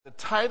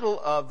The title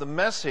of the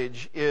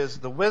message is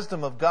The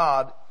Wisdom of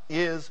God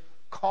is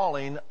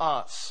Calling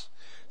Us.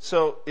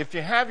 So if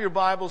you have your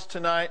Bibles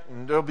tonight,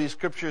 and there'll be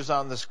scriptures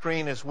on the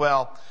screen as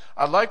well,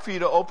 I'd like for you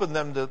to open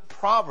them to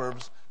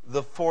Proverbs,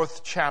 the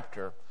 4th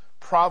chapter.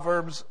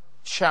 Proverbs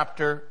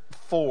chapter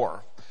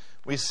 4.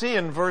 We see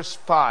in verse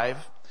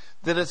 5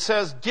 that it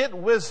says, "Get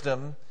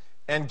wisdom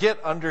and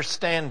get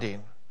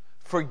understanding.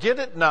 Forget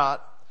it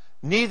not,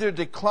 neither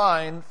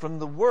decline from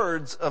the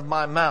words of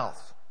my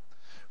mouth.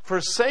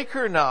 Forsake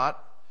her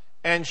not,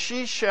 and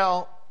she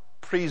shall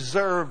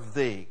preserve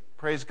thee."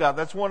 Praise God.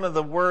 That's one of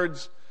the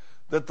words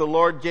that the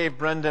Lord gave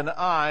Brenda and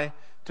I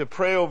to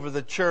pray over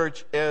the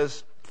church,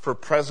 as for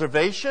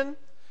preservation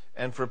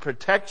and for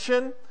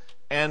protection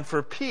and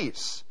for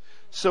peace.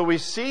 So we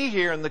see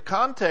here in the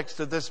context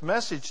of this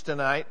message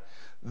tonight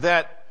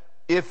that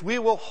if we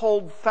will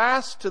hold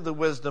fast to the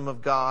wisdom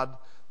of God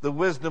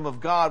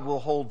will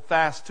hold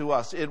fast to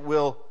us. It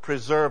will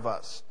preserve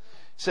us.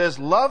 It says,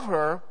 "Love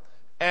her,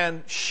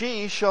 and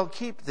she shall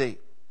keep thee."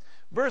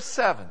 Verse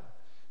 7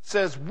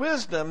 says,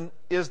 "Wisdom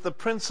is the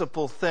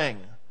principal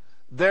thing.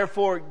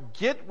 Therefore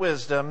get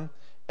wisdom,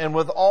 and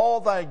with all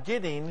thy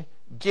getting,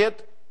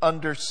 get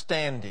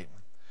understanding."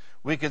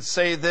 We could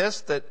say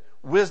this, that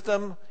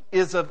wisdom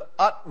is of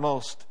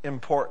utmost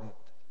importance.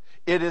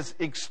 It is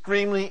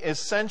extremely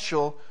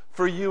essential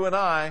for you and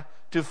I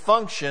to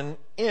function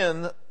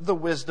in the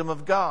wisdom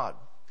of God.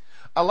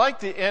 I like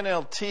the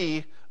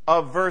NLT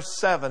of verse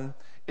 7.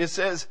 It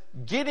says,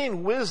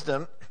 "Getting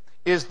wisdom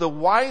is the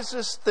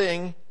wisest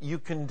thing you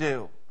can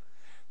do."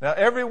 Now,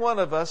 every one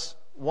of us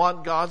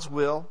want God's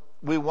will,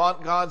 we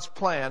want God's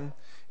plan,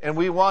 and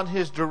we want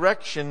His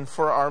direction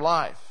for our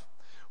life.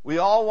 We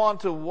all want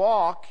to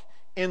walk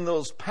in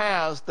those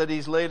paths that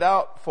He's laid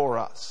out for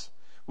us.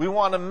 We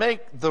want to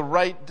make the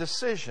right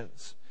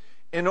decisions.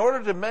 In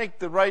order to make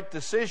the right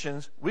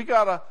decisions, we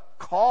got to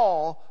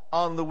call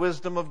on the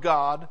wisdom of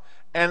God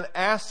and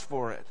ask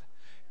for it.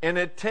 And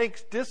it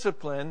takes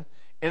discipline.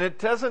 And it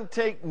doesn't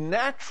take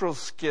natural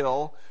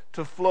skill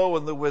to flow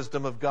in the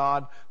wisdom of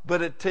God,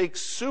 but it takes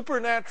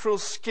supernatural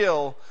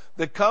skill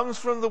that comes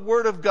from the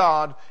Word of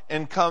God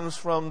and comes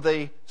from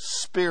the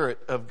Spirit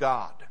of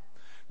God.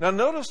 Now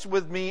notice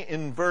with me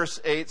in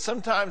verse 8,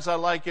 sometimes I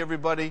like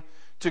everybody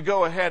to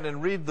go ahead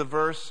and read the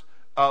verse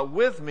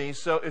with me.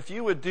 So if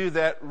you would do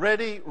that,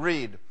 ready,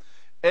 read.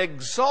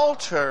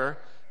 "Exalt her,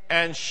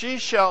 and she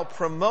shall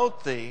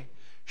promote thee.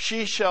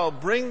 She shall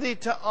bring thee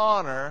to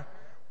honor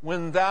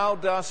when thou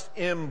dost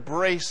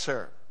embrace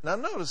her." Now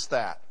notice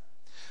that.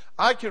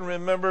 I can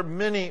remember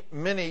many,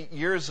 many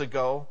years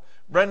ago,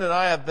 Brenda and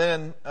I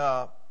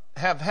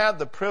have had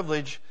the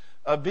privilege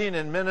of being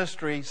in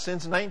ministry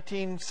since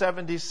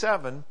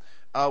 1977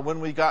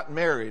 when we got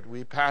married.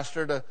 We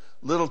pastored a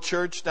little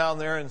church down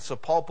there in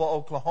Sapulpa,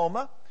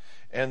 Oklahoma.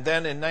 And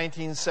then in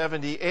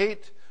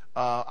 1978,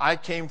 I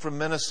came from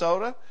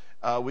Minnesota.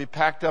 We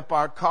packed up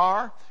our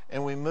car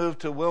and we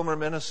moved to Wilmer,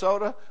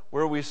 Minnesota,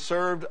 where we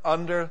served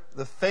under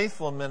the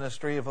faithful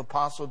ministry of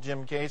Apostle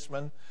Jim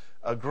Caseman,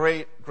 a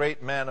great,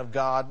 great man of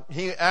God.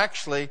 He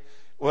actually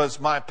was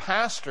my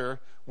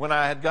pastor when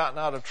I had gotten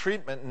out of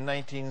treatment in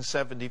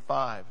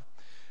 1975.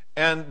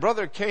 And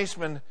Brother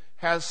Caseman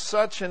has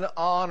such an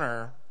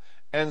honor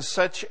and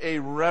such a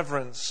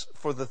reverence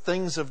for the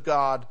things of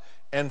God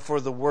and for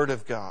the Word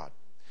of God.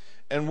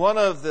 And one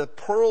of the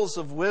pearls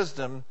of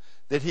wisdom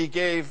that he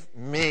gave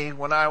me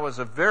when I was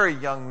a very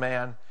young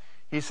man,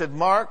 he said,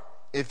 "Mark,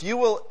 if you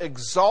will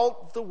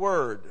exalt the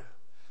Word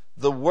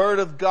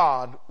of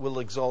God will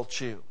exalt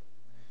you.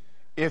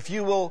 If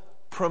you will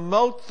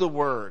promote the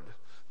Word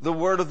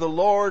of the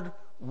Lord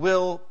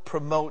will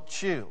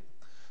promote you."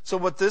 So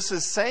what this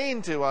is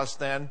saying to us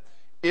then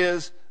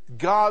is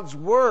God's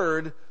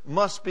Word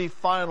must be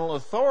final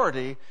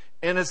authority,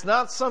 and it's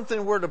not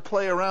something we're to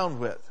play around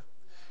with.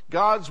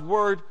 God's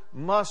Word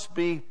must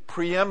be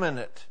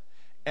preeminent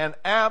and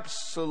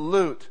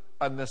absolute,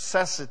 a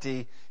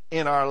necessity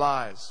in our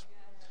lives.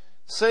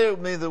 Say with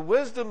me, "The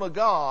wisdom of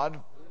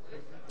God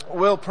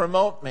will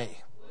promote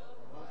me."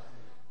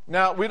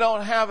 Now, we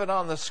don't have it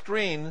on the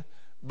screen,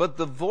 but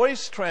the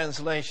Voice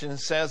translation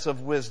says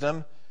of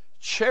wisdom,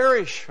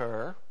 "Cherish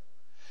her,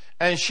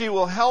 and she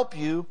will help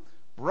you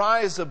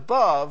rise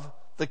above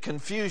the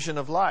confusion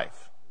of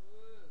life."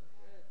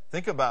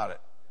 Think about it.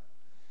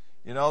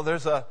 You know,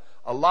 there's a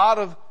lot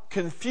of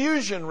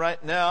confusion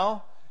right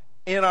now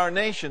in our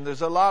nation.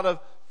 There's a lot of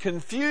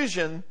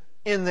confusion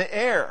in the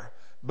air.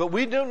 But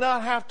we do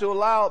not have to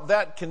allow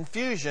that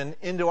confusion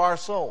into our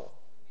soul.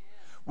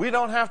 We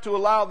don't have to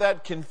allow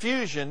that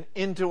confusion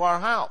into our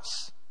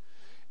house.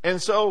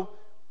 And so,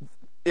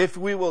 if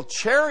we will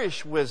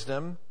cherish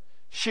wisdom,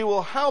 she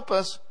will help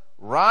us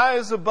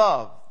rise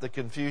above the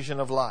confusion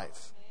of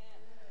life.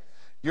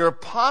 Your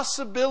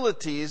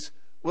possibilities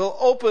will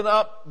open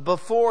up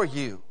before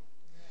you.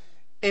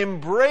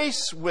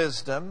 Embrace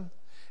wisdom,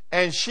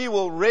 and she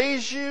will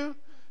raise you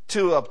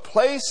to a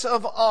place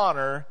of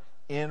honor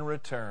in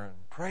return.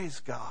 Praise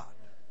God.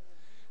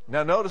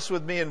 Now notice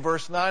with me in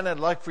verse 9, I'd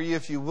like for you,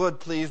 if you would,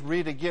 please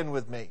read again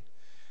with me.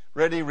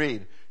 Ready,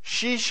 read.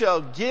 She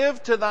shall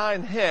give to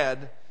thine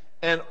head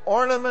an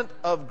ornament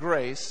of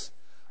grace,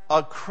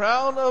 a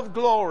crown of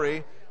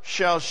glory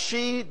shall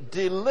she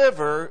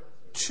deliver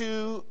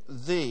to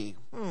thee.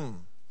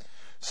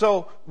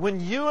 So when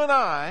you and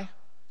I,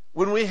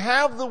 when we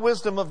have the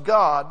wisdom of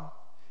God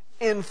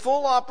in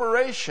full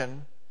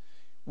operation,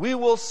 we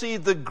will see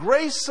the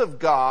grace of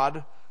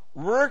God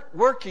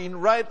working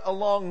right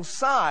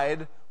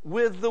alongside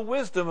with the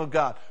wisdom of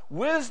God.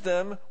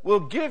 Wisdom will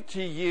give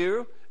to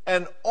you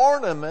an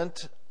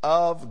ornament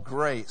of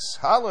grace.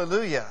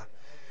 Hallelujah.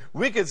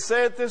 We could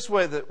say it this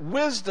way, that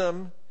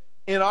wisdom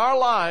in our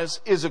lives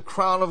is a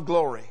crown of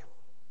glory.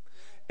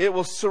 It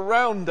will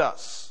surround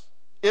us.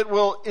 It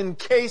will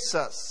encase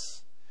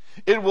us.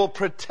 It will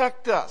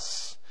protect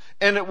us.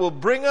 And it will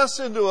bring us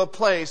into a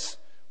place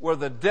where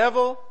the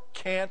devil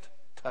can't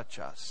touch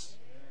us.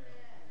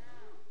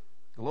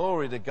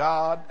 Glory to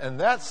God. And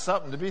that's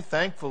something to be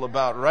thankful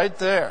about right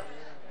there.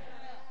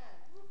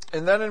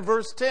 And then in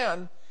verse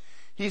 10,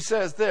 he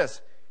says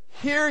this,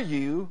 hear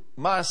you,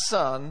 my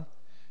son,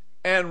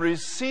 and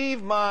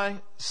receive my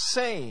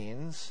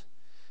sayings,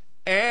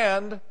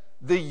 and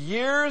the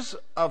years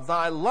of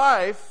thy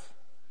life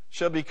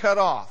shall be cut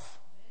off.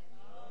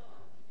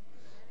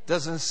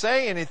 Doesn't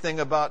say anything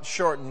about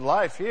shortened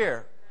life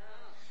here.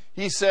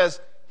 He says,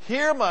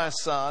 hear my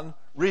son,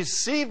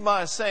 receive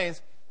my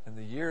sayings, and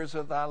the years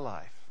of thy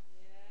life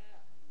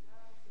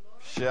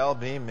shall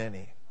be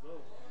many.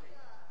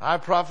 I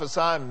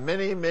prophesy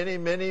many, many,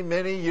 many,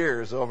 many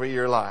years over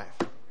your life.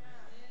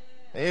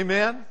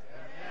 Amen?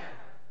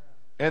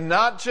 And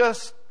not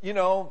just,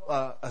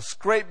 a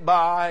scrape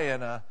by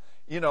and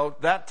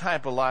that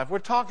type of life. We're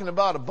talking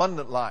about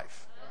abundant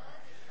life.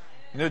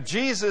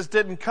 Jesus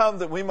didn't come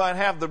that we might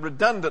have the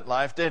redundant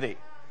life, did he?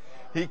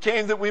 He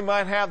came that we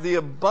might have the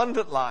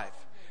abundant life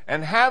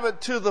and have it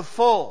to the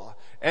full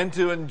and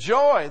to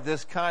enjoy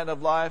this kind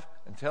of life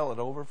until it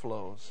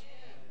overflows.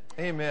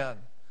 Amen.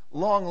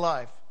 Long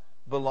life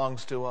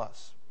belongs to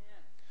us.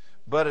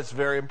 But it's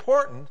very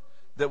important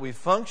that we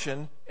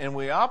function and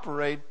we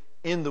operate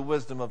in the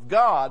wisdom of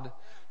God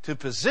to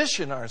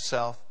position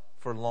ourselves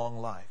for long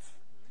life.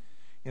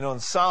 In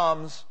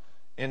Psalms,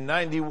 in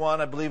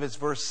 91, I believe it's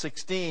verse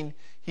 16,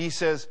 he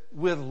says,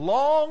 with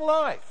long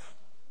life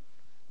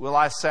will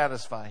I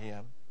satisfy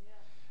him,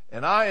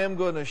 and I am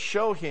going to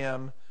show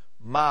him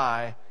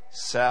my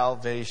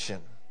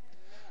salvation.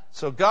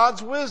 So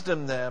God's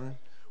wisdom then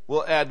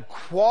will add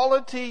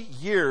quality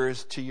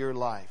years to your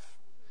life.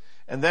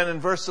 And then in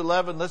verse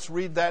 11, let's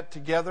read that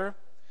together.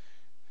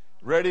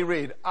 Ready,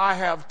 read. I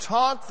have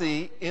taught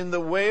thee in the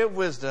way of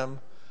wisdom.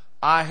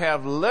 I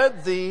have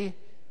led thee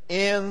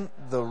in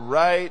the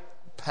right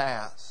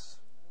paths.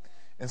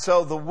 And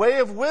so the way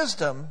of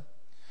wisdom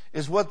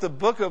is what the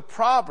book of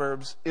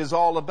Proverbs is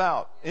all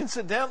about.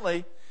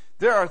 Incidentally,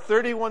 there are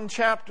 31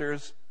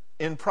 chapters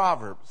in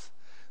Proverbs.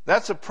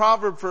 That's a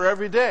proverb for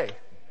every day.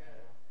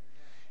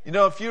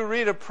 If you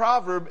read a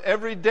proverb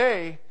every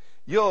day,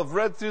 you'll have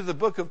read through the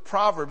book of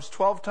Proverbs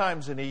 12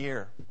 times in a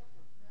year.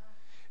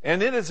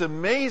 And it is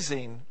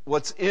amazing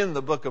what's in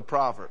the book of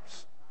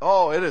Proverbs.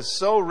 Oh, it is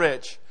so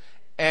rich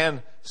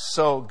and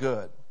so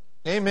good.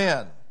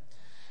 Amen.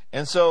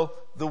 And so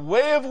the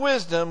way of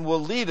wisdom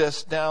will lead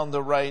us down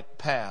the right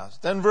path.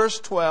 Then verse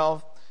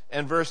 12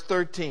 and verse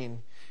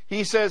 13,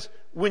 he says,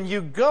 when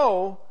you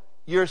go,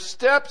 your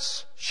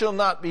steps shall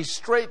not be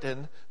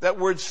straitened. That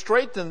word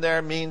straitened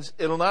there means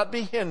it'll not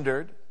be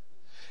hindered.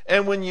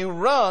 And when you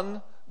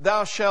run,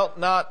 thou shalt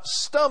not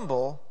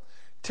stumble.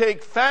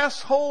 Take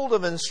fast hold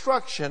of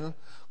instruction.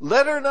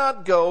 Let her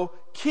not go.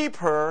 Keep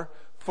her,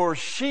 for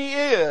she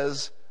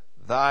is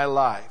thy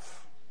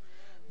life.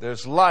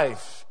 There's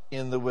life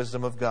in the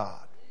wisdom of God.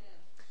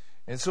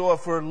 And so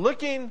if we're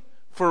looking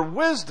for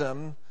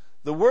wisdom,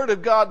 the Word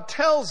of God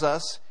tells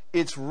us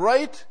it's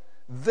right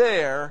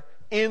there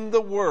in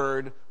the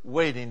Word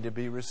waiting to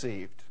be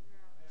received.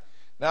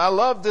 Now I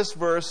love this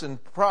verse in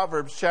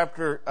Proverbs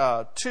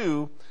chapter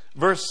 2,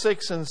 verse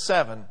 6 and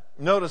 7.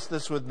 Notice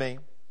this with me.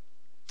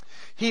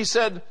 He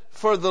said,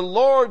 for the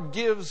Lord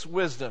gives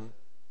wisdom.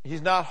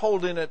 He's not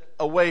holding it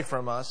away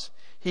from us.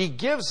 He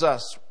gives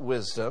us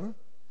wisdom.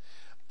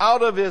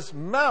 Out of his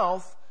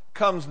mouth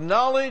comes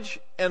knowledge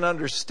and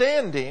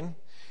understanding.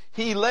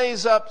 He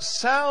lays up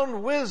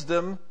sound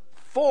wisdom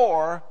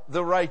for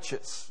the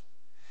righteous.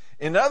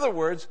 In other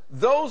words,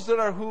 those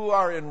who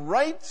are in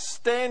right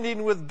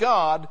standing with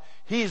God,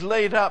 he's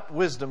laid up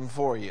wisdom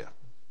for you.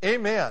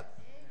 Amen.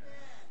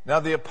 Now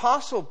the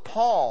Apostle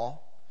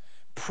Paul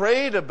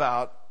prayed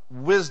about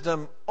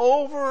wisdom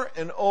over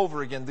and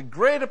over again. The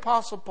great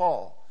Apostle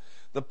Paul,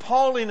 the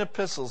Pauline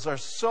epistles are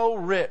so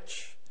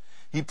rich.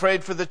 He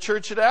prayed for the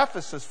church at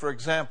Ephesus, for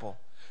example,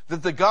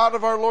 that the God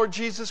of our Lord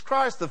Jesus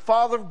Christ, the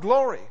Father of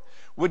glory,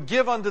 would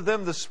give unto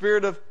them the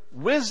spirit of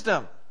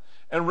wisdom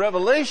and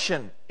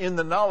revelation in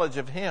the knowledge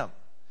of Him.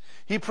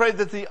 He prayed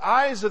that the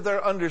eyes of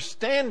their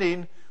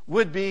understanding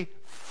would be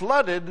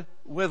flooded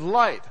with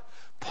light.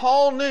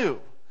 Paul knew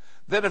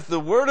that if the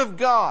Word of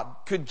God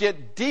could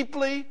get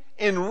deeply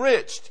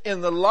enriched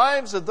in the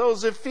lives of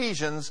those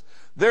Ephesians,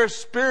 their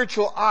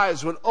spiritual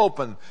eyes would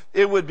open.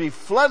 It would be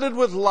flooded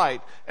with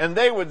light, and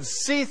they would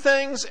see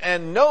things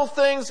and know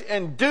things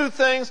and do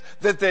things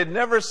that they'd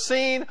never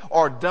seen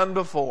or done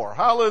before.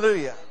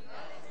 Hallelujah.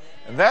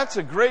 And that's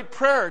a great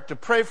prayer to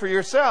pray for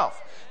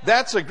yourself.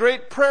 That's a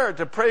great prayer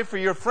to pray for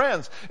your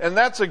friends. And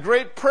that's a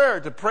great prayer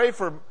to pray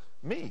for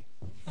me.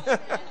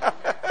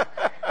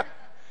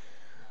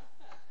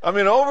 I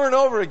mean, over and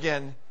over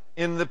again,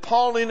 in the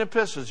Pauline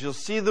epistles, you'll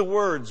see the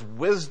words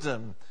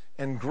wisdom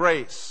and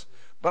grace.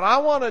 But I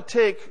want to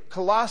take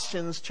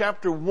Colossians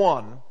chapter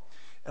 1,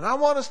 and I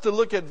want us to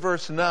look at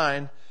verse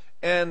 9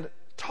 and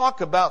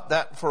talk about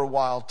that for a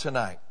while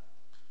tonight.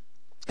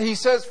 He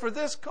says, "For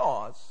this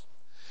cause,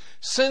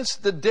 since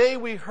the day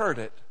we heard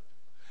it,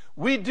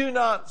 we do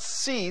not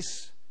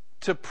cease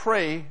to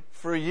pray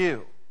for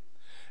you,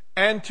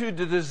 and to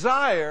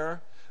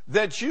desire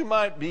that you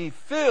might be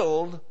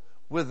filled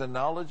with the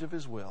knowledge of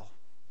His will,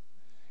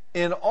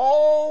 in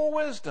all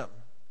wisdom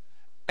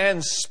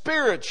and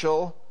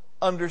spiritual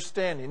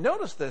understanding."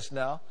 Notice this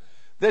now,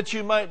 that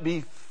you might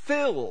be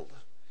filled.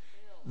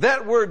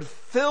 That word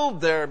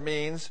filled there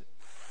means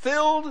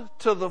filled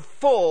to the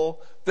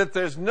full, that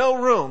there's no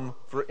room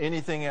for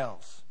anything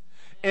else.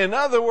 In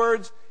other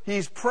words,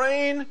 he's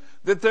praying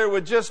that there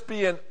would just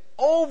be an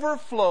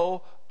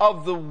overflow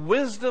of the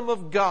wisdom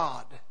of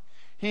God.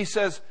 He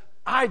says,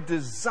 I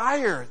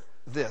desire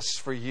this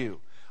for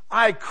you.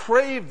 I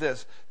crave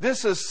this.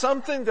 This is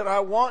something that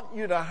I want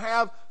you to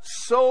have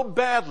so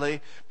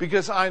badly,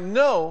 because I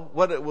know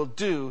what it will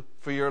do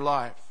for your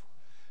life.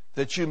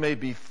 That you may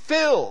be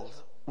filled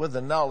with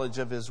the knowledge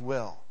of His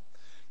will.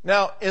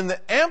 Now, in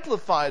the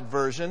Amplified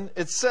Version,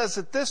 it says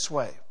it this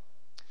way.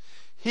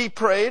 He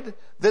prayed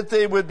that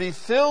they would be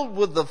filled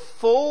with the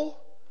full,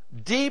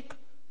 deep,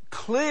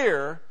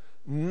 clear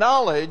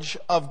knowledge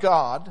of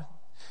God,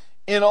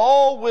 in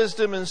all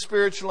wisdom and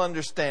spiritual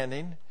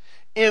understanding,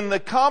 in the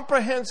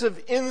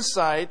comprehensive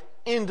insight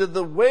into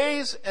the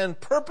ways and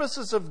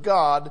purposes of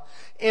God,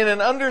 in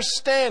an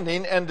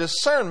understanding and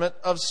discernment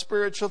of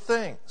spiritual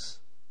things.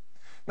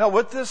 Now,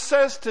 what this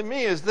says to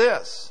me is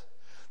this,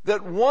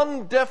 that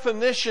one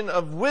definition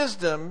of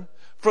wisdom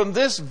from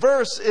this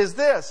verse is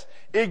this: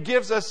 it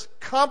gives us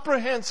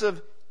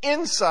comprehensive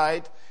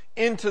insight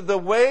into the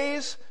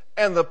ways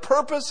and the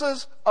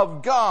purposes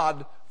of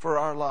God for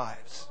our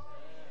lives.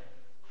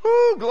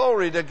 Woo,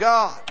 glory to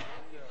God.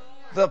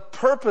 The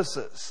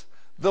purposes,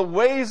 the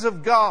ways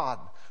of God,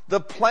 the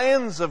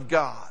plans of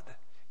God,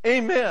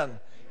 amen,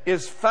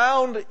 is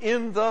found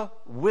in the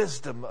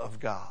wisdom of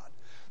God.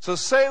 So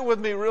say it with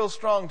me real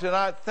strong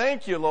tonight.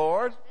 Thank you,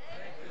 Lord.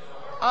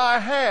 I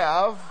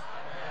have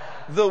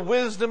the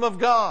wisdom of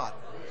God.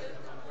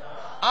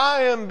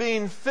 I am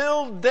being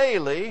filled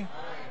daily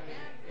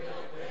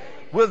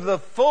with the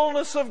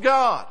fullness of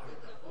God.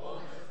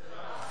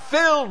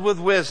 Filled with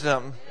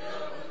wisdom.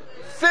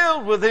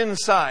 Filled with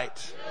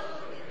insight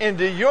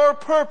into your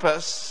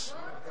purpose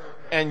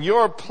and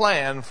your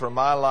plan for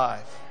my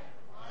life.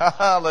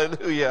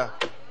 Hallelujah.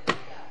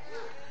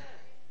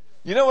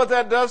 You know what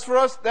that does for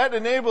us? That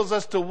enables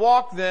us to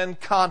walk then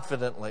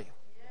confidently,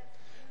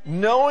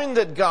 knowing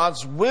that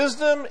God's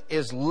wisdom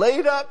is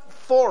laid up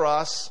for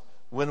us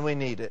when we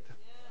need it.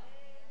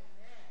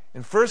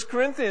 In 1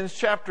 Corinthians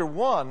chapter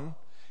 1,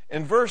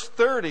 in verse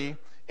 30,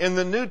 in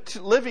the New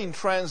Living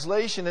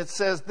Translation, it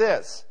says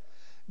this: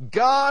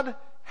 God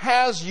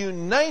has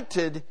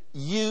united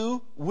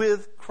you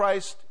with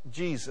Christ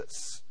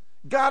Jesus.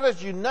 God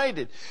has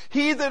united.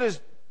 He that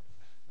is...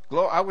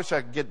 I wish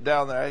I could get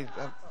down there.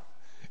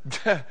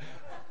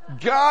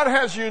 God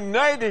has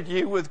united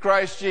you with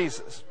Christ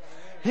Jesus.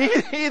 He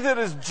that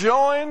is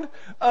joined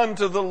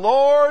unto the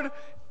Lord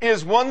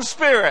is one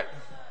spirit.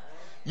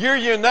 You're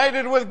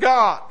united with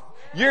God.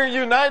 You're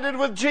united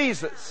with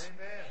Jesus.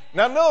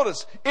 Now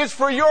notice, it's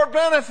for your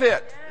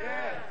benefit.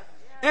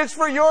 It's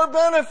for your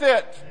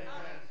benefit.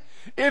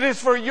 It is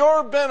for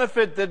your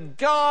benefit that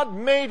God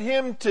made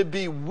Him to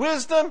be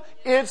wisdom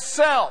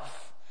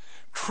itself.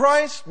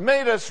 Christ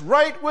made us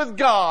right with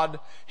God.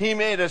 He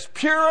made us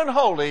pure and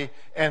holy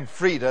and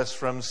freed us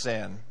from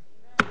sin.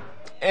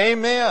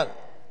 Amen.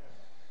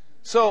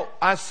 So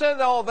I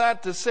said all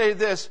that to say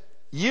this: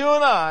 you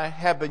and I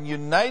have been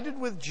united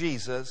with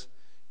Jesus,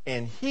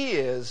 and He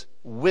is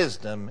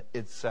wisdom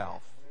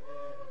itself.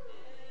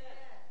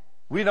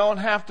 We don't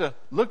have to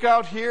look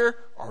out here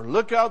or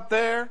look out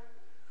there,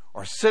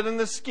 or sit in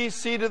the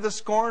seat of the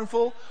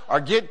scornful, or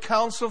get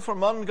counsel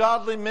from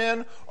ungodly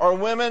men or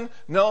women.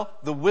 No,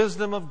 the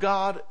wisdom of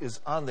God is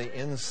on the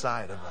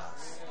inside of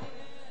us.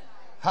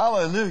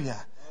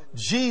 Hallelujah.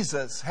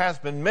 Jesus has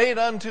been made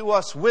unto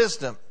us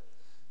wisdom,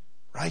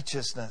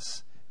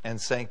 righteousness, and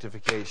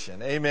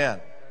sanctification. Amen.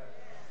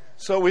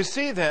 So we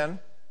see then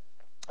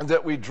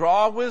that we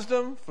draw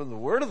wisdom from the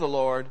word of the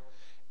Lord,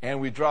 and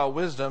we draw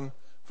wisdom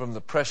from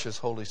the precious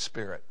Holy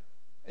Spirit.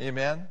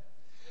 Amen.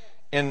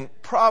 In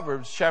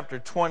Proverbs chapter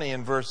 20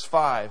 and verse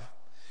 5,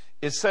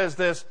 it says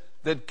this,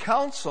 that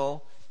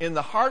counsel in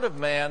the heart of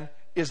man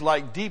is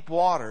like deep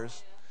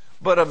waters,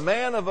 but a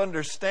man of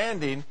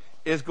understanding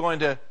is going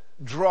to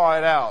draw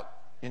it out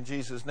in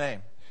Jesus'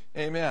 name.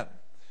 Amen.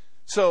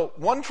 So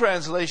one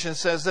translation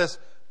says this: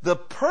 the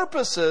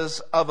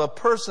purposes of a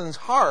person's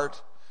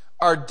heart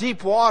are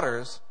deep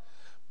waters,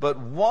 but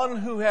one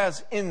who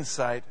has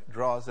insight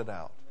draws it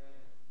out.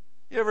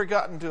 You ever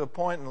gotten to a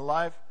point in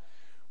life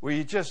where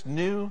you just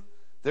knew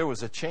there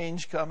was a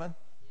change coming?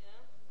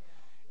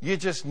 You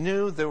just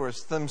knew there were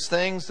some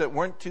things that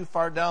weren't too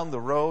far down the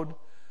road,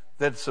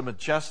 that some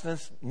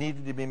adjustments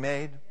needed to be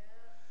made.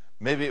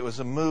 Maybe it was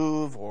a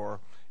move,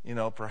 or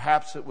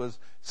perhaps it was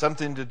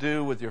something to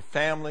do with your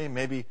family,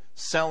 maybe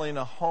selling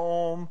a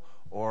home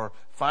or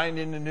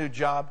finding a new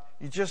job.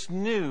 You just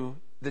knew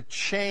the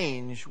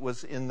change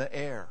was in the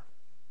air.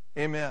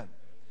 Amen.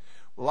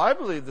 Well, I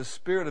believe the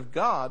Spirit of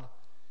God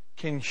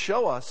can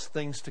show us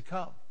things to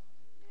come.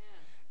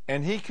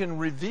 And He can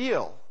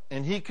reveal,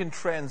 and He can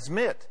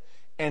transmit,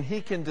 and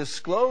He can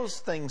disclose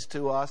things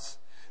to us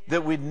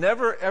that we'd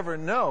never ever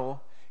know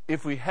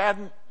if we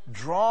hadn't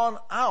drawn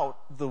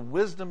out the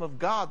wisdom of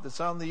God that's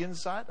on the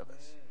inside of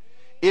us.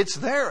 It's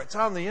there. It's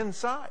on the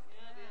inside.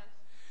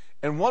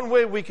 And one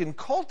way we can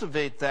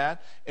cultivate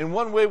that, and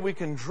one way we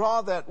can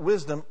draw that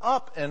wisdom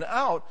up and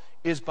out,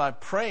 is by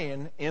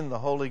praying in the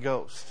Holy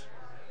Ghost.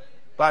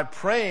 By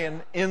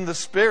praying in the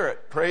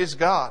Spirit. Praise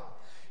God.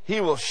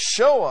 He will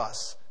show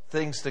us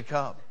things to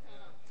come.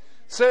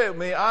 Say with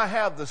me, I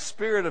have the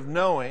spirit of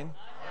knowing,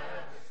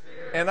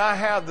 and I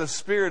have the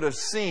spirit of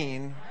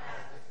seeing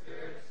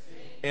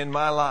in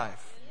my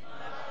life.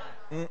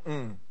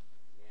 The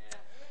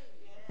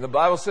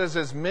Bible says,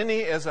 as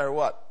many as are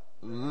what?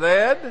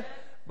 Led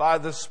by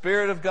the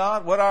Spirit of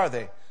God. What are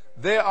they?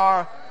 They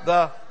are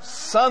the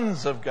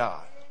sons of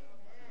God.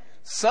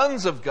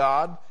 Sons of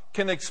God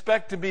can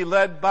expect to be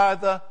led by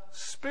the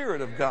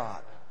Spirit of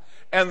God.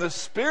 And the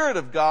Spirit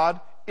of God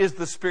is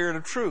the Spirit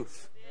of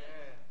truth.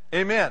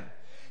 Amen.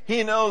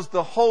 He knows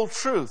the whole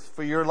truth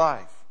for your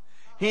life.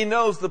 He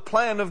knows the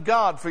plan of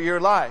God for your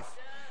life.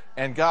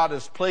 And God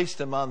has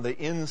placed Him on the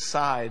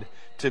inside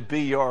to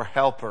be your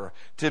helper,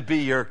 to be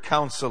your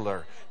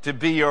counselor, to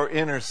be your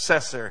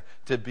intercessor,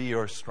 to be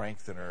your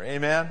strengthener.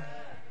 Amen?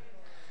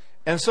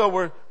 And so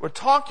we're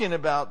talking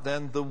about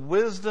then the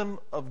wisdom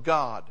of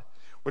God.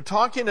 We're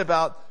talking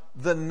about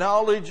the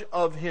knowledge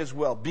of His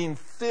will, being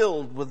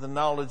filled with the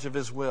knowledge of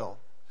His will.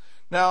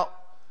 Now,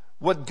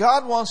 what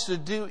God wants to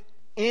do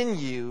in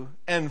you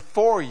and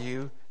for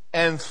you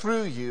and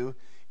through you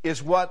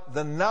is what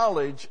the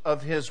knowledge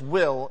of His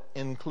will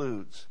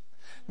includes.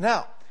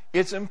 Now,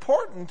 it's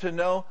important to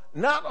know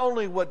not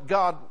only what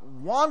God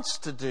wants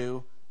to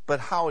do, but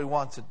how He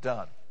wants it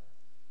done.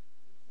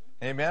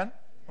 Amen?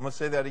 I'm going to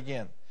say that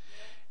again.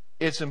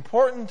 It's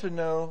important to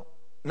know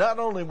not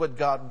only what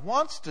God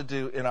wants to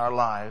do in our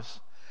lives,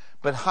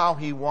 but how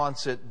He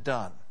wants it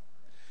done.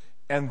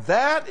 And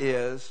that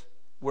is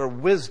where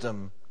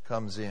wisdom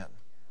comes in.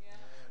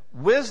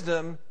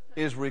 Wisdom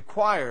is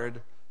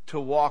required to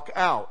walk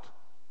out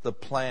the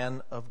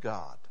plan of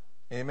God.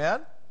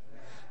 Amen?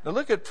 Now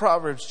look at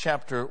Proverbs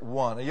chapter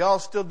 1. Are y'all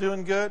still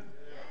doing good?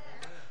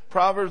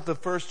 Proverbs, the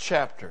first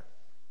chapter.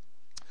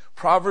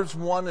 Proverbs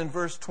 1 and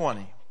verse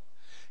 20.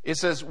 It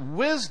says,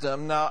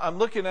 wisdom, now I'm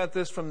looking at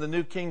this from the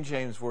New King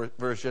James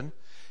Version.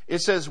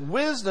 It says,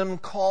 wisdom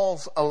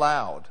calls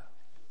aloud,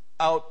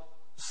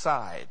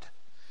 outside.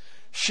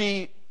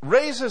 She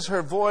raises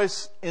her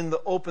voice in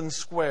the open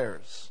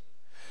squares.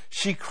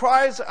 She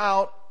cries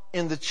out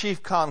in the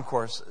chief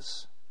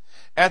concourses.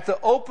 At the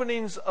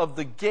openings of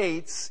the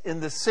gates in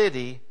the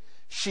city,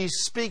 she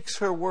speaks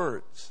her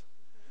words.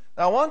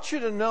 Now I want you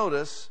to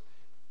notice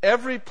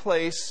every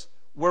place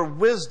where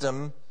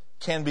wisdom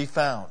can be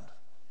found.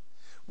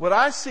 What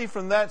I see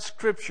from that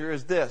scripture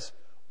is this: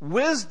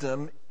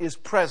 wisdom is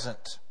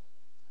present.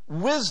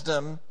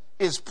 Wisdom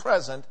is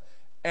present,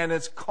 and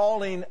it's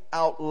calling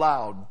out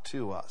loud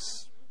to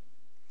us.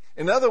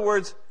 In other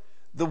words,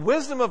 the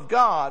wisdom of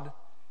God,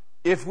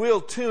 if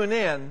we'll tune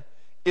in,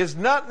 is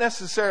not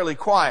necessarily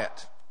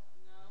quiet.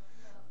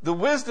 The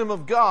wisdom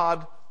of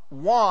God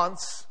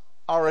wants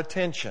our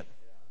attention.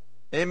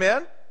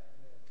 Amen?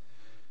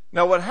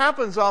 Now what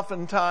happens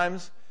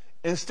oftentimes,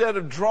 instead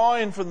of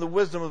drawing from the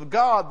wisdom of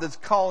God that's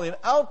calling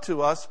out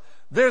to us,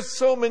 there's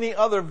so many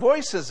other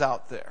voices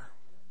out there.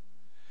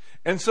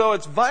 And so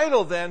it's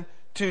vital then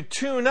to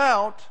tune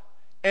out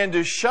and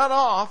to shut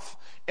off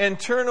and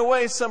turn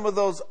away some of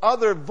those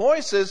other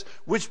voices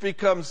which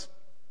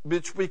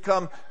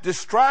become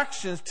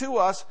distractions to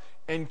us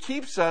and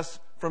keeps us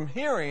from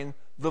hearing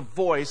the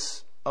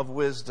voice of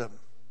wisdom.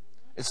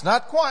 It's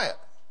not quiet.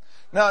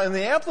 Now in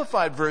the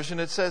Amplified Version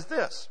it says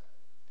this: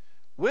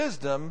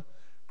 wisdom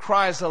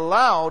cries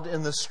aloud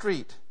in the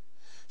street.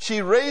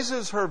 She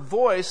raises her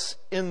voice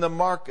in the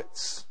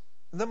markets.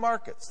 The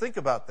markets, think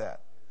about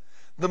that.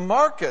 The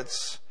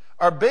markets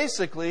are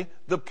basically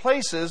the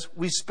places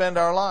we spend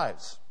our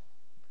lives.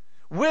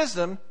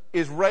 Wisdom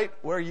is right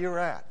where you're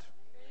at.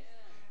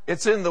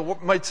 It's in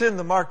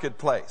the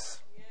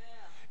marketplace.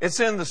 It's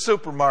in the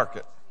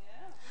supermarket.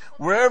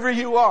 Wherever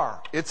you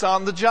are, it's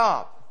on the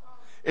job.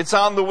 It's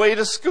on the way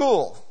to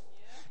school.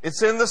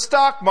 It's in the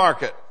stock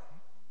market.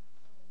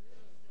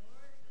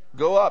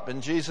 Go up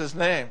in Jesus'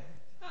 name.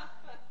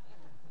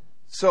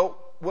 So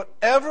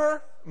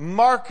whatever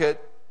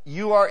market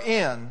you are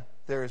in,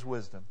 there is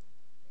wisdom.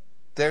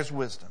 There's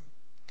wisdom.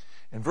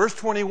 In verse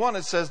 21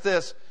 it says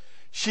this,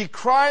 she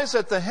cries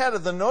at the head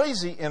of the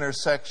noisy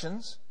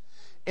intersections,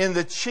 in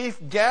the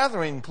chief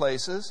gathering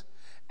places,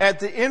 at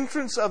the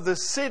entrance of the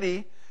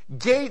city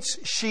gates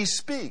she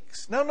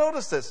speaks. Now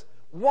notice this.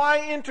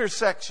 Why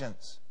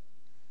intersections?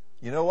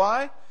 You know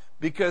why?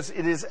 Because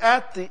it is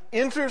at the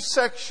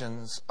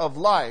intersections of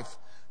life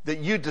that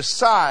you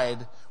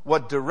decide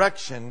what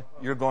direction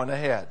you're going to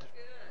head.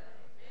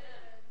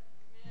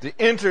 The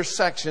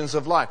intersections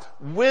of life.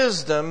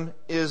 Wisdom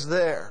is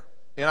there.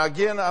 And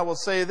again, I will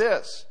say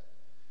this.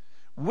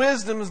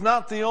 Wisdom is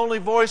not the only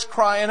voice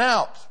crying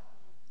out.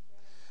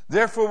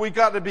 Therefore, we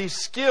got to be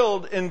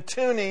skilled in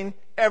tuning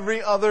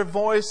every other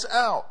voice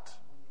out.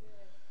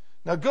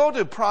 Now go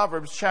to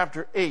Proverbs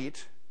chapter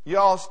 8. You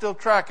all still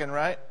tracking,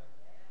 right?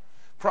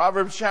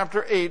 Proverbs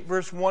chapter 8,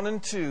 verse 1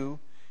 and 2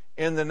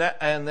 in the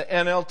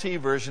NLT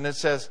version, it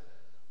says,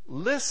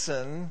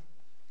 listen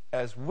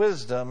as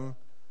wisdom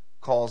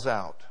calls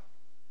out.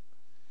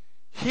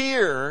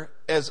 Hear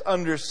as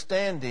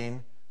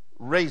understanding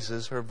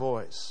raises her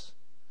voice.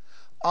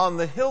 On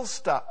the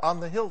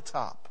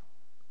hilltop,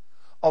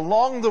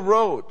 along the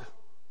road,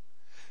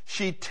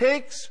 she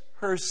takes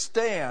her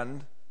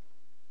stand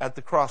at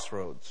the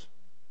crossroads.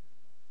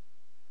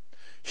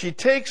 She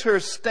takes her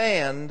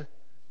stand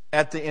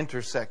at the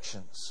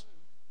intersections.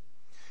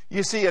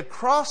 You see, a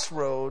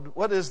crossroad,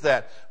 what is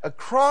that? A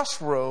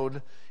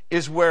crossroad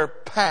is where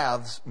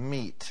paths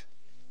meet.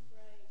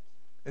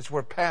 It's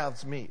where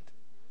paths meet.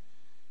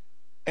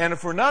 And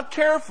if we're not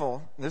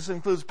careful, this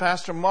includes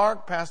Pastor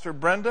Mark, Pastor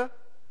Brenda,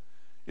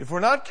 if we're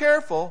not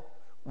careful,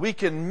 we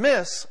can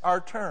miss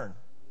our turn.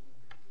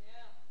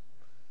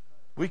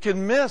 We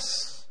can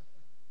miss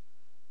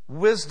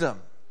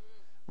wisdom.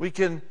 We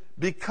can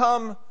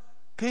become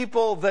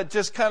people that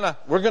just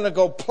we're going to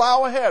go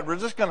plow ahead. We're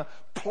just going to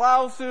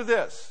plow through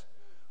this.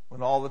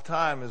 When all the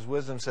time His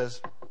wisdom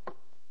says,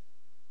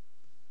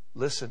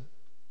 listen,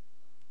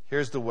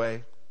 here's the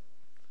way.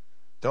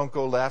 Don't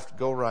go left,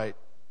 go right.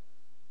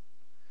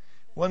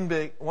 One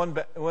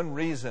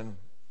reason,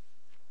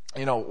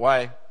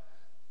 why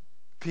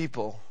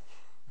people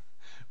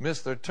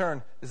miss their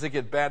turn is they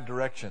get bad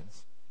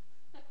directions.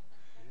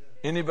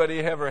 Anybody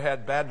ever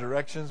had bad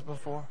directions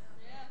before?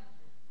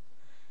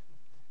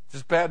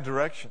 Just bad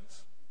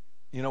directions.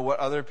 You know what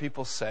other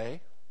people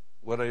say?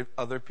 What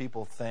other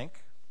people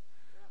think?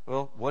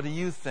 Well, what do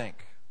you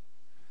think?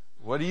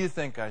 What do you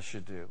think I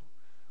should do?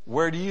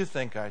 Where do you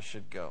think I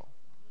should go?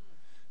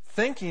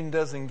 Thinking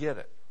doesn't get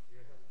it.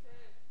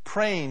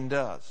 Praying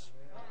does.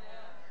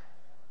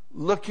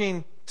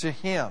 Looking to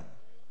Him.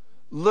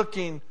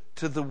 Looking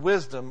to the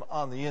wisdom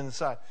on the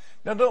inside.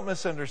 Now don't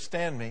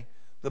misunderstand me.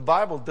 The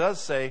Bible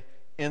does say,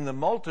 in the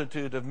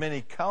multitude of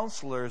many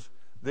counselors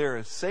there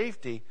is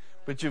safety.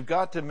 But you've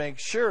got to make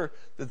sure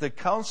that the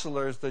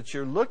counselors that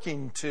you're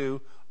looking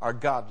to are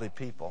godly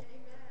people.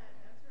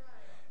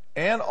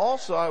 And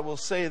also I will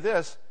say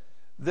this,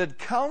 that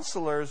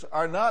counselors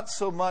are not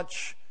so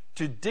much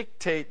to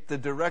dictate the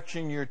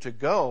direction you're to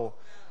go.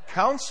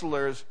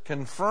 Counselors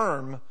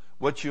confirm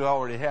what you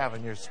already have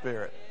in your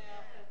spirit.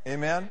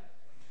 Amen?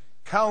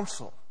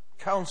 Counselors.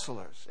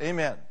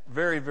 Amen.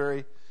 Very,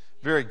 very,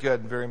 very good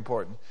and very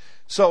important.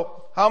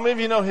 So, how many of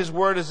you know His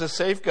Word is a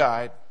safe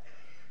guide?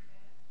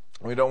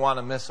 We don't want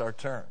to miss our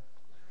turn.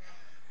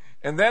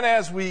 And then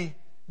as we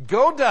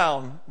go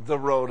down the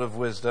road of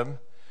wisdom,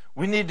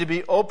 we need to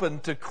be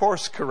open to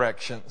course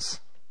corrections.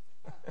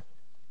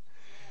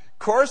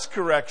 Course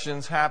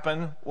corrections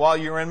happen while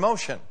you're in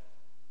motion.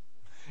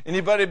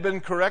 Anybody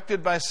been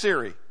corrected by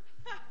Siri?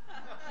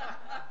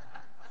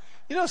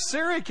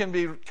 Siri can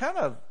be kind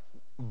of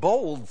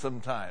bold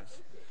sometimes.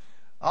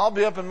 I'll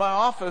be up in my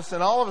office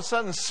and all of a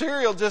sudden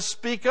Siri will just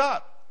speak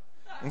up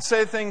and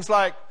say things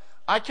like,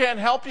 I can't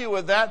help you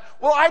with that.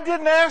 Well, I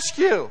didn't ask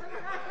you.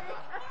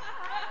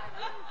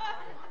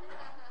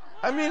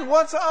 I mean,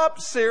 what's up,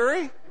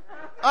 Siri?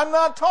 I'm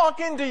not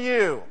talking to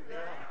you.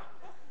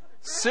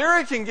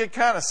 Siri can get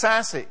kind of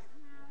sassy.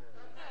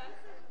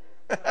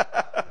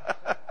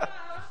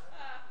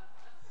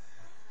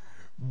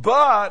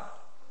 But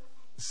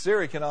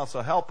Siri can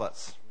also help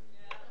us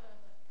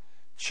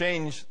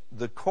change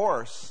the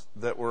course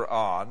that we're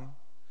on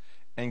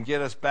and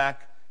get us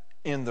back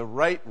in the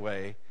right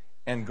way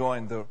and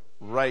going the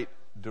right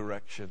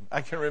direction.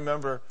 I can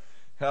remember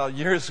how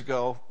years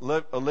ago,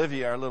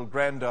 Olivia, our little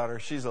granddaughter,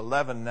 she's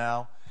 11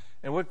 now.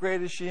 And what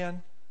grade is she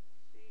in?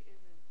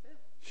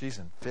 She's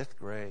in 5th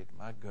grade.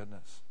 My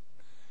goodness.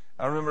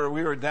 I remember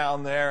we were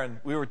down there and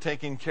we were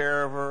taking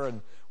care of her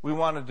and we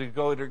wanted to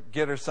go to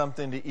get her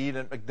something to eat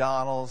at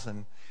McDonald's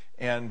and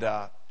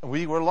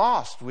we were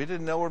lost. We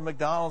didn't know where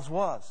McDonald's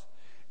was.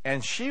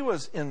 And she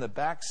was in the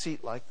back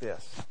seat like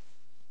this.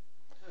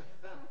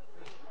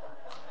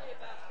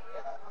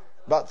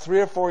 About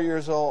 3 or 4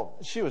 years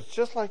old. She was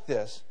just like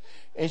this.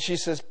 And she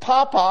says,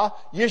 Papa,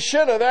 you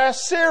should have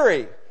asked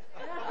Siri.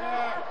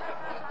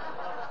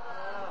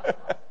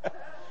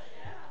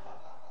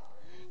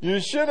 You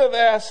should have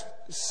asked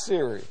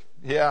Siri.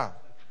 Yeah.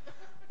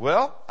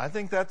 Well, I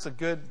think that's a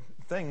good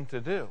thing to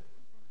do.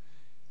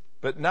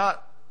 But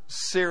not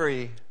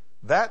Siri,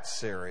 that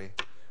Siri.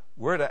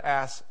 We're to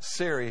ask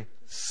Siri,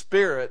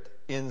 Spirit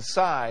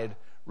inside,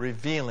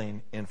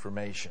 revealing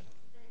information.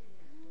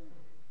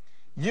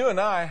 You and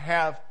I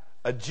have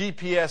a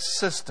GPS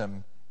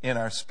system in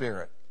our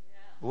spirit.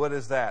 What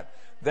is that?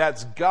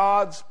 That's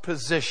God's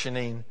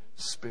positioning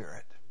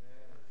spirit.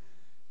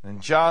 In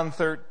John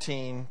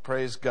 13,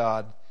 praise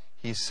God,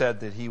 He said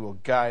that He will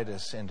guide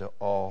us into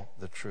all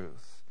the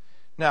truth.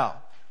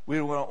 Now, we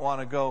don't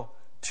want to go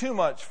too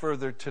much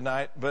further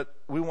tonight, but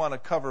we want to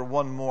cover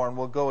one more, and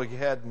we'll go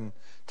ahead and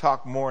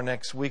talk more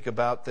next week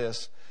about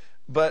this.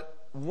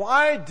 But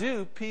why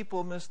do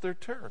people miss their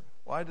turn?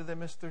 Why do they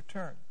miss their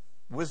turn?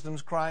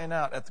 Wisdom's crying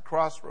out at the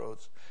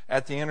crossroads,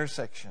 at the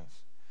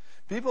intersections.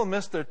 People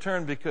miss their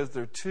turn because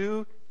they're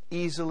too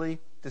easily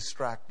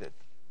distracted.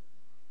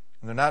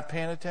 And they're not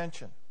paying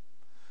attention.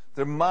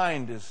 Their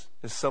mind is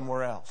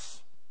somewhere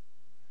else.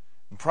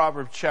 In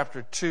Proverbs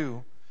chapter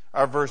 2,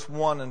 our verse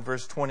 1 and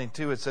verse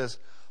 22, it says,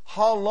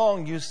 "How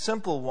long, you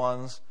simple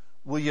ones,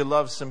 will you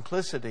love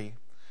simplicity?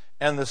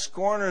 And the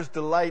scorners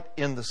delight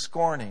in the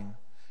scorning,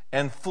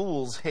 and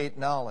fools hate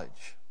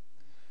knowledge."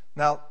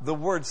 Now, the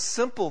word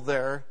simple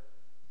there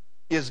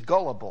is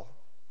gullible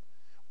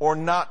or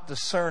not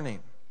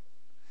discerning.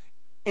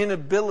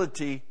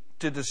 Inability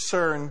to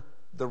discern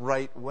the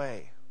right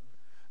way.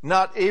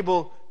 Not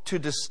able to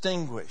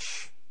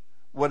distinguish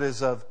what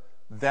is of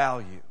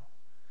value.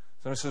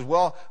 Someone says,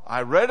 well,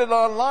 I read it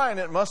online,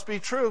 it must be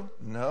true.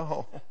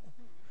 No.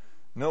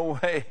 No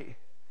way.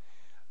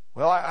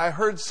 Well, I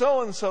heard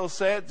so-and-so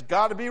say it. It's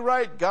got to be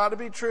right, got to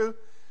be true.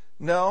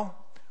 No.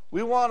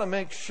 We want to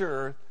make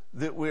sure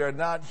that we are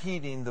not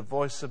heeding the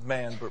voice of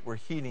man, but we're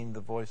heeding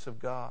the voice of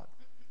God.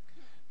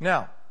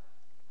 Now,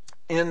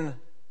 in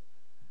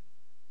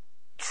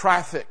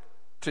traffic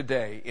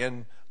today,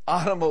 in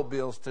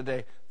automobiles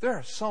today, there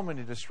are so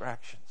many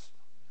distractions.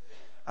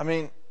 I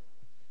mean,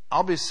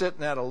 I'll be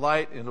sitting at a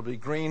light and it'll be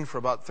green for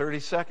about 30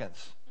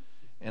 seconds.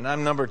 And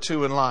I'm number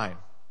 2 in line.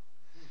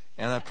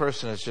 And that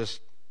person is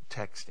just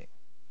texting.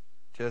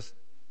 Just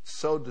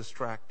so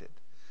distracted.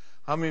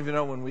 How many of you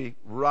know when we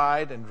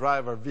ride and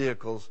drive our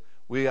vehicles,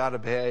 we ought to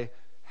pay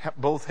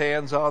both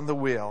hands on the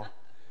wheel,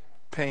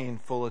 paying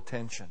full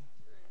attention.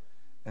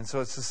 And so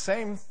it's the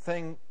same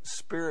thing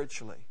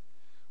spiritually.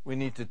 We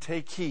need to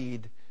take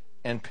heed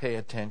and pay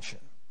attention.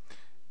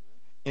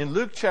 In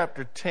Luke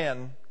chapter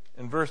 10,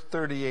 in verse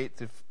 38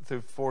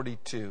 through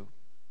 42,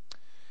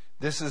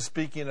 this is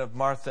speaking of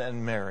Martha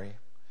and Mary.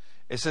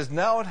 It says,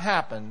 "Now it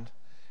happened,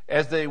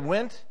 as they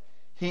went,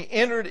 he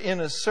entered in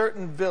a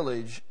certain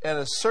village, and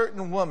a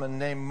certain woman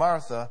named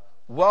Martha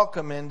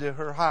welcomed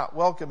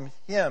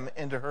him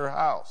into her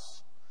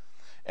house.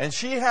 And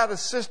she had a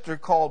sister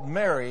called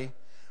Mary,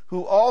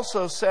 who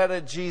also sat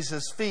at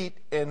Jesus' feet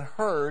and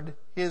heard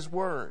his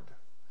word."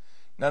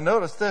 Now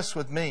notice this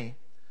with me.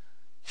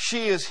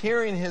 She is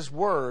hearing his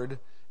word,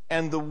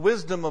 and the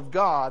wisdom of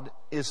God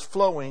is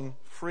flowing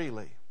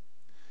freely.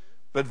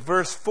 But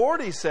verse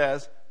 40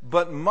 says,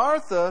 "But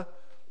Martha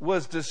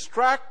was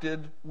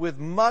distracted with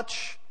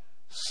much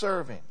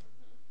serving."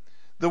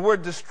 The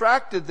word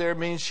distracted there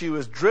means she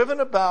was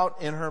driven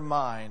about in her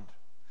mind.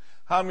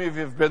 How many of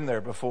you have been there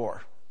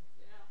before?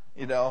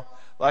 You know,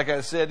 like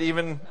I said,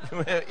 even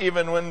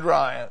when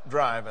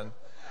driving.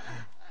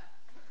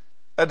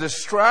 A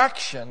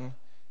distraction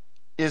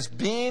is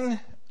being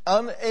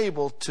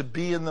unable to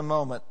be in the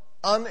moment,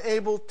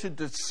 unable to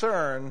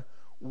discern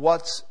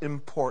what's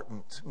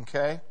important,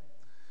 okay?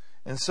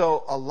 And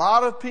so a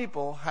lot of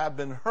people have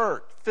been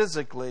hurt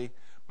physically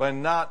by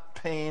not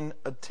paying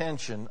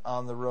attention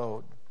on the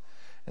road.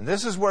 And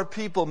this is where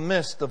people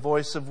miss the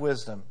voice of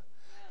wisdom.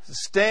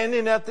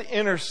 Standing at the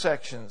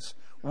intersections,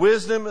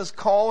 wisdom is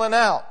calling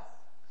out.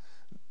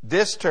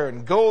 This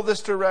turn, go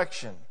this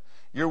direction.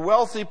 Your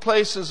wealthy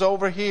place is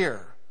over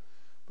here.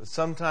 But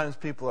sometimes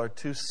people are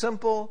too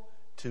simple,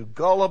 too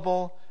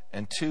gullible,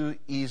 and too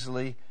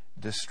easily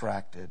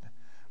distracted.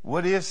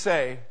 What do you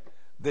say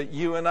that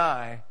you and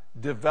I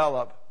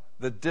develop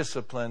the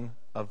discipline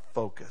of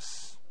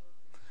focus?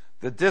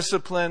 The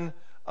discipline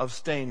of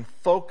staying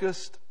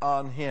focused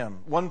on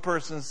Him. One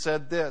person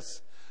said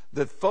this,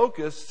 that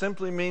focus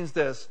simply means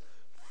this: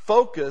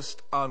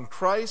 focused on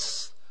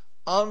Christ's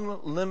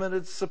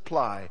unlimited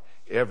supply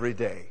every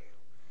day.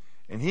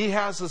 And He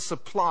has a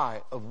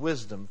supply of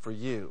wisdom for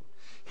you.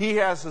 He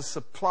has a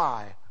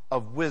supply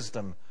of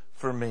wisdom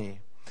for me.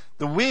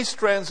 The Weiss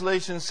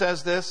translation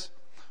says this: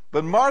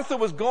 "But Martha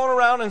was going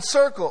around in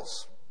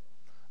circles,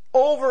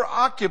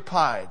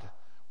 overoccupied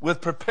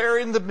with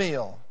preparing the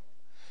meal,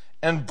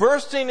 and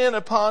bursting in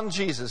upon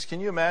Jesus." Can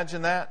you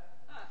imagine that?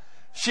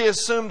 She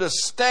assumed a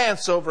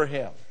stance over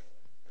Him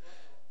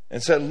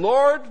and said,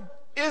 "Lord,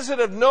 is it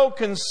of no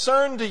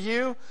concern to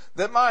you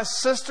that my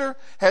sister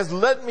has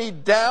let me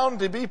down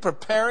to be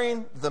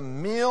preparing the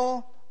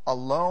meal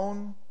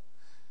alone?"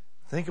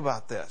 Think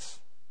about this.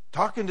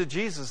 Talking to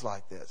Jesus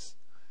like this.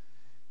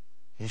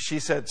 She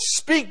said,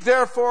 "Speak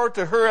therefore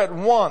to her at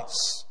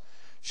once,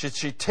 should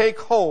she take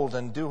hold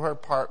and do her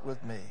part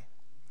with me."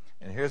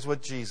 And here's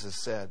what Jesus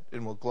said,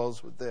 and we'll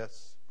close with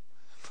this.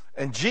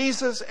 "And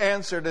Jesus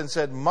answered and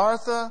said,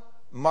 Martha,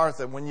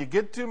 Martha," when you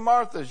get to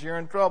Martha's, you're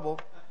in trouble.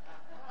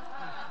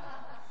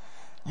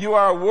 "You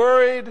are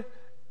worried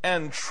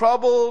and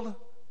troubled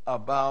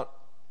about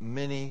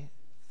many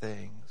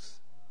things."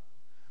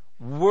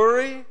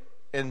 Worry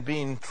and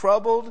being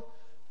troubled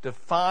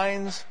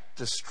defines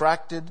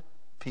distracted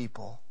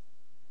people.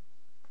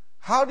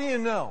 How do you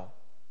know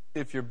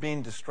if you're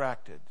being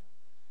distracted?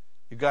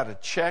 You got to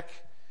check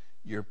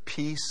your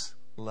peace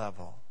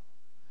level.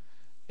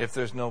 If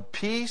there's no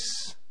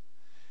peace,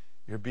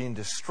 you're being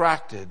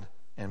distracted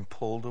and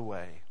pulled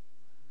away.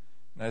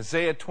 In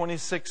Isaiah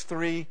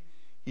 26:3,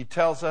 he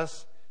tells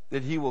us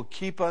that he will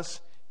keep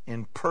us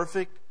in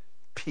perfect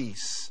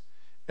peace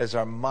as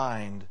our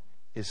mind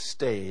is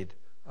stayed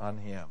on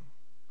him.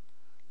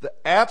 The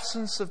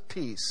absence of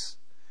peace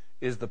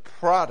is the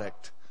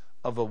product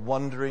of a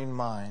wandering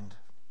mind.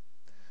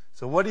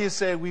 So what do you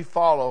say we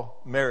follow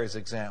Mary's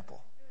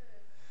example?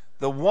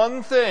 The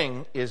one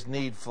thing is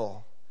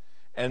needful,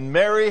 and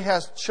Mary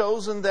has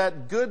chosen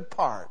that good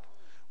part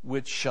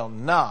which shall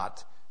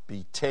not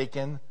be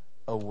taken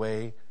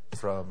away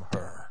from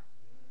her.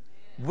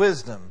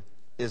 Wisdom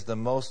is the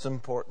most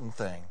important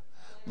thing.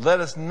 Let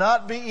us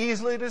not be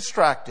easily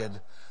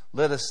distracted.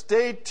 Let us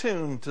stay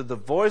tuned to the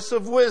voice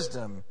of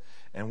wisdom,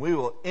 and we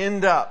will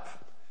end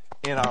up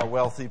in our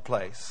wealthy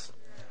place.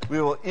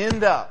 We will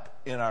end up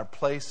in our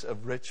place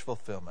of rich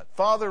fulfillment.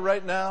 Father,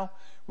 right now,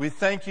 we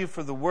thank you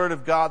for the word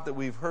of God that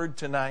we've heard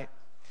tonight.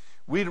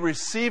 We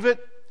receive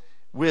it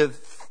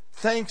with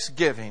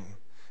thanksgiving.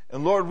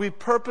 And Lord, we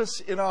purpose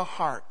in our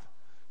heart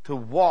to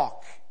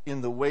walk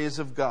in the ways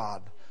of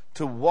God,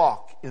 to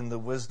walk in the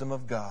wisdom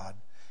of God.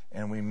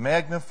 And we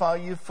magnify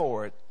you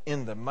for it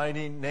in the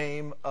mighty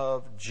name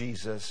of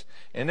Jesus.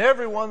 And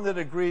everyone that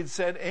agreed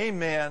said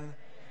amen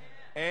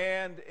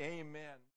and amen.